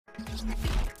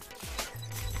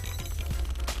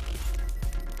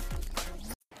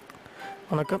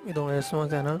வணக்கம், இது உங்கள் எஸ்மா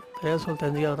சேனல். பெயர் சொல்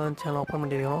தெரிஞ்சுக்காக தான் சேனல் ஓப்பன்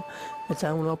பண்ணியிருக்கோம். இந்த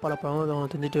சேனல் மூலமாக பல படங்கள் அவங்க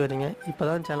தெரிஞ்சுட்டு வரீங்க. இப்போ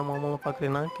தான் சேனல் மூலமாக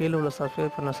பார்க்குறீங்கன்னா கீழே உள்ள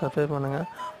சப்ஸ்கிரைப் பண்ணுங்கள்.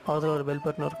 பக்கத்தில் ஒரு பெல்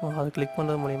பட்டன் இருக்கும், அதை கிளிக்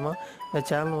பண்ணுறது மூலிமா இந்த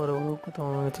சேனல் ஒரு ஊக்கத்தை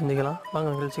அவங்க தெரிஞ்சுக்கலாம். வாங்க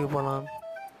நிகழ்ச்சிக்கு போகலாம்.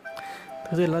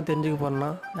 இது எல்லாம் தெரிஞ்சுக்க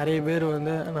போனால் நிறைய பேர்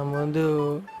நம்ம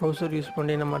ப்ரௌசர் யூஸ்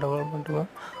பண்ணி நம்ம டெவலப் பண்ணுறோம்.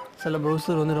 சில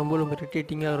ப்ரௌசர் ரொம்ப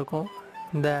இரிட்டேட்டிங்காக இருக்கும்.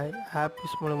 இந்த ஆப்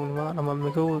யூஸ் பண்ண மூலிமா நம்ம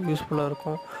மிகவும் யூஸ்ஃபுல்லாக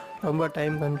இருக்கும். ரொம்ப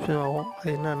டைம் கன்சியூம் ஆகும்.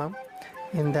 அது என்னென்னா,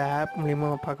 இந்த ஆப் மூலிமா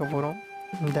பார்க்க போகிறோம்.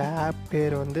 இந்த ஆப்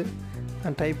பேர் நான்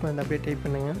அப்படியே டைப்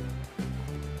பண்ணுங்கள்,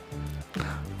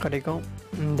 கிடைக்கும்.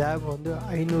 இந்த ஆப்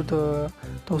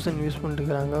 500,000 யூஸ்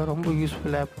பண்ணிட்டுருக்குறாங்க. ரொம்ப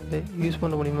யூஸ்ஃபுல் ஆப். யூஸ்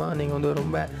பண்ண மூலிமா நீங்கள்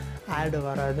ரொம்ப ஆடு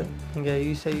வராது, நீங்கள்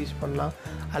ஈஸியாக யூஸ் பண்ணலாம்.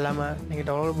 அது இல்லாமல் நீங்கள்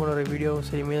டவுன்லோட் பண்ணுற வீடியோவும்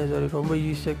சரி, இமேஜ் சரி, ரொம்ப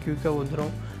ஈஸியாக குயிக்காக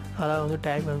வந்துடும். அதாவது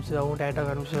டைம் கன்சியூம் ஆகும், டேட்டா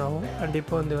கன்சியூம் ஆகும்.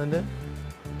 கண்டிப்பாக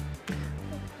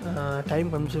டைம்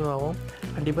கன்சியூம் ஆகும்.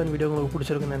 கண்டிப்பாக இந்த வீடியோ உங்களுக்கு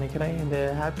பிடிச்சிருக்குன்னு நினைக்கிறேன். இந்த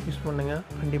ஆப் யூஸ் பண்ணுங்கள்,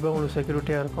 கண்டிப்பாக உங்களுக்கு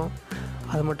செக்யூரிட்டியாக இருக்கும்.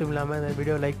 அது மட்டும் இல்லாமல் இந்த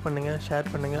வீடியோ லைக் பண்ணுங்கள்,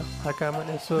 ஷேர் பண்ணுங்கள். மறக்காமல்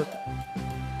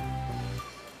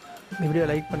இந்த வீடியோ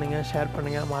லைக் பண்ணுங்கள், ஷேர்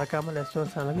பண்ணுங்கள். மறக்காமல் நெக்ஸ்ட்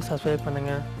சேனலுக்கு சப்ஸ்கிரைப்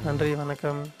பண்ணுங்கள். நன்றி,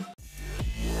 வணக்கம்.